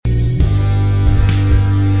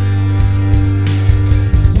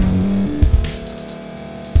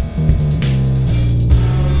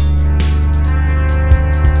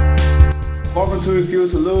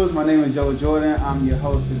Refuse to Lose. My name is Joe Jordan. I'm your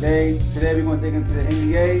host today. Today we're going to dig into the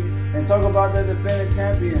NBA and talk about the defending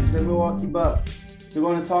champions, the Milwaukee Bucks. We're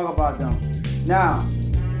going to talk about them. Now,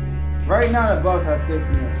 right now the Bucks are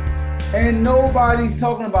 6-8, and nobody's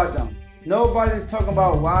talking about them. Nobody's talking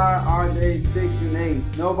about why are they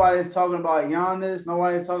 6-8. Nobody's talking about Giannis.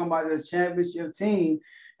 Nobody's talking about this championship team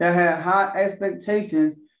that had high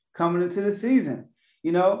expectations coming into the season.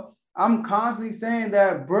 You know, I'm constantly saying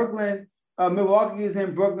that Milwaukee is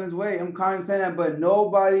in Brooklyn's way. I'm constantly saying that, but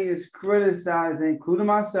nobody is criticizing, including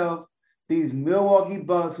myself, these Milwaukee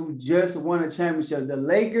Bucks who just won a championship. The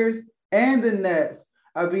Lakers and the Nets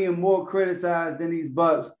are being more criticized than these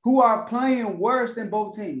Bucks, who are playing worse than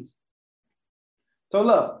both teams. So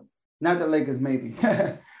look, not the Lakers maybe,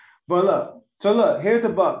 but look. So look, here's the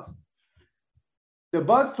Bucks. The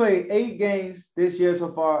Bucks played 8 games this year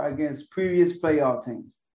so far against previous playoff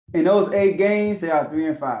teams. In those 8 games, they are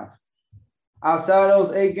 3-5. Outside of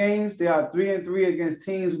those 8 games, they are 3-3 against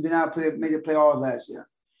teams who did not make the playoffs last year.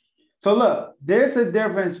 So look, there's a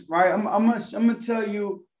difference, right? I'm gonna tell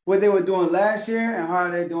you what they were doing last year and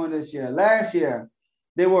how they're doing this year. Last year,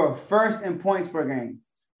 they were first in points per game.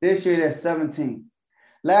 This year, they're 17.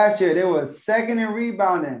 Last year, they were second in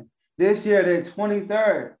rebounding. This year, they're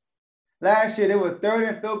 23rd. Last year, they were third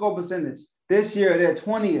in field goal percentage. This year, they're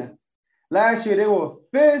 20th. Last year, they were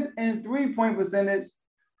 5th in three-point percentage.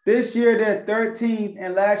 This year, they're 13th.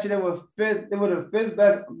 And last year, they were 5th. They were the 5th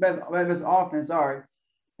best offense,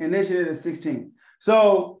 And this year, they're 16th.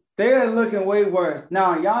 So they are looking way worse.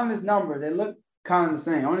 Now, Giannis' numbers, they look kind of the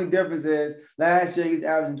same. Only difference is last year, he's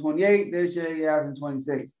averaging 28. This year, he's averaging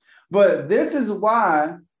 26. But this is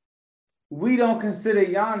why we don't consider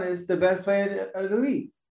Giannis the best player of the league.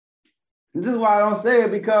 This is why I don't say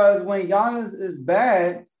it, because when Giannis is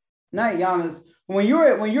bad, not Giannis, when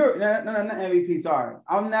you're not MVP, sorry.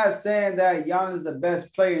 I'm not saying that Giannis is the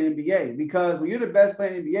best player in the NBA, because when you're the best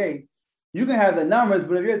player in the NBA, you can have the numbers,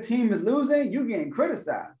 but if your team is losing, you're getting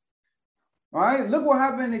criticized. All right? Look what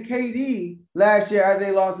happened to KD last year after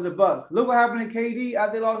they lost to the Bucks. Look what happened to KD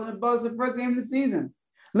after they lost to the Bucks the first game of the season.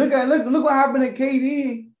 Look what happened to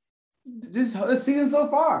KD this season so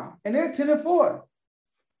far, and they're 10-4.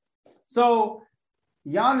 So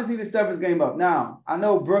Giannis needs to step his game up. Now, I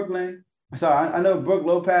know Brook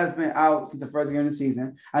Lopez has been out since the first game of the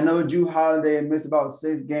season. I know Jrue Holiday has missed about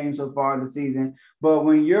 6 games so far in the season. But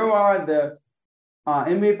when you are the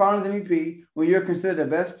NBA Finals MVP, when you're considered the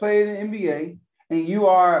best player in the NBA, and you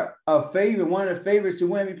are one of the favorites to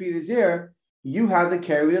win MVP this year, you have to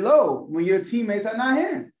carry the load when your teammates are not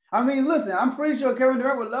here. I mean, listen, I'm pretty sure Kevin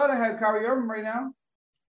Durant would love to have Kyrie Irving right now.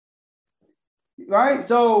 Right?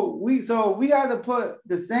 So we have to put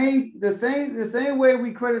the same way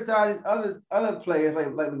we criticize other players like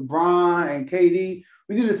LeBron and KD.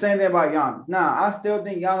 We do the same thing about Giannis. Now, I still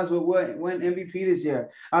think Giannis will win MVP this year.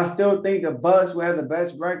 I still think the Bucks will have the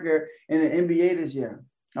best record in the NBA this year.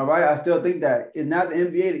 All right? I still think that. It's not the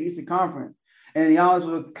NBA, the Eastern Conference. And Giannis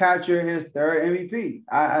will capture his 3rd MVP.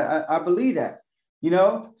 I believe that. You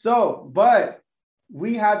know? So, but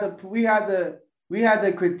we had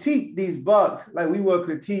to critique these Bucks like we would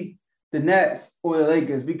critique the Nets or the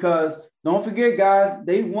Lakers, because don't forget, guys,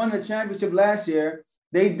 they won the championship last year.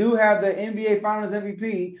 They do have the NBA Finals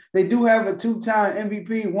MVP. They do have a 2-time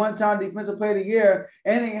MVP, 1-time Defensive Player of the Year,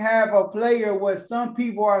 and they have a player where some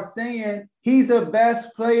people are saying he's the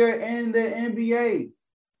best player in the NBA.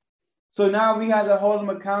 So now we have to hold him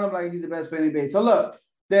accountable like he's the best player in the NBA. So look,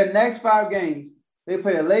 their next 5 games, they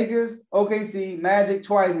play the Lakers, OKC, Magic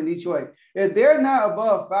twice in Detroit. If they're not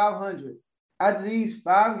above 500 after these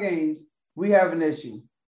 5 games, we have an issue.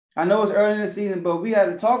 I know it's early in the season, but we had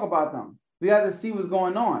to talk about them. We had to see what's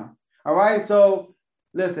going on. All right. So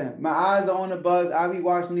listen, my eyes are on the Bucks. I'll be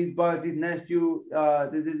watching these Bucks these next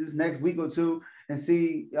this next week or two and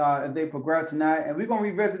see if they progress or not. And we're gonna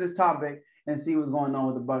revisit this topic and see what's going on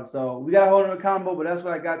with the Bucks. So we gotta hold them accountable, but that's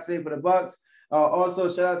what I got to say for the Bucks. Also,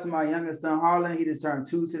 shout out to my youngest son, Harlan. He just turned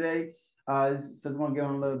 2 today. So I just want to give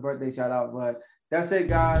him a little birthday shout out. But that's it,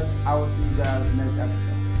 guys. I will see you guys next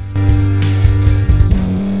episode.